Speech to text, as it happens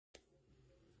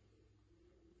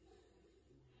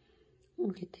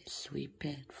Look at this sweet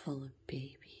bed full of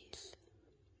babies.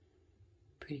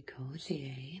 Pretty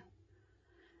cozy, eh?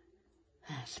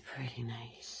 That's pretty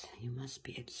nice. You must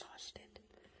be exhausted.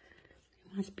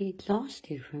 You must be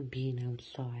exhausted from being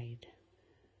outside.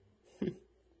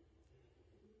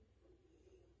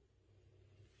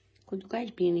 Could you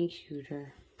guys be any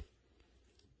cuter?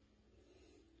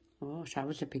 Oh, that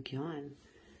was a big yawn.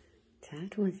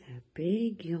 That was a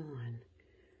big yawn.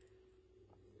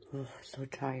 Oh, so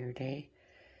tired, eh?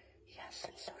 Yes,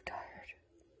 I'm so tired.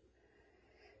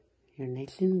 You're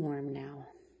nice and warm now.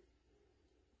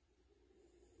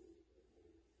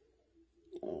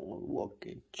 Oh, look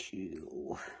at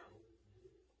you.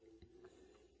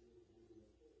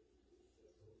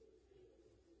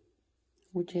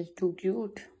 Which is too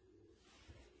cute.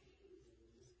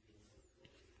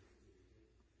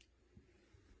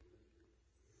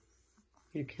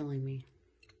 You're killing me.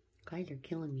 Guys are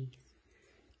killing me.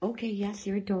 Okay, yes,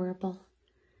 you're adorable.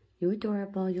 You're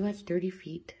adorable. You have 30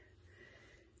 feet.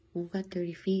 We've got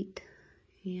 30 feet.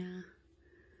 Yeah.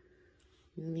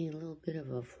 You need a little bit of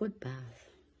a foot bath.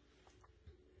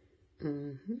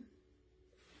 Mm-hmm.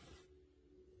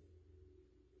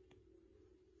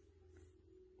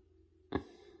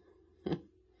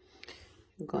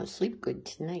 You're going to sleep good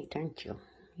tonight, aren't you?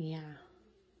 Yeah.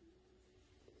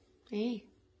 Hey.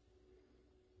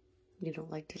 You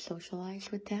don't like to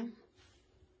socialize with them?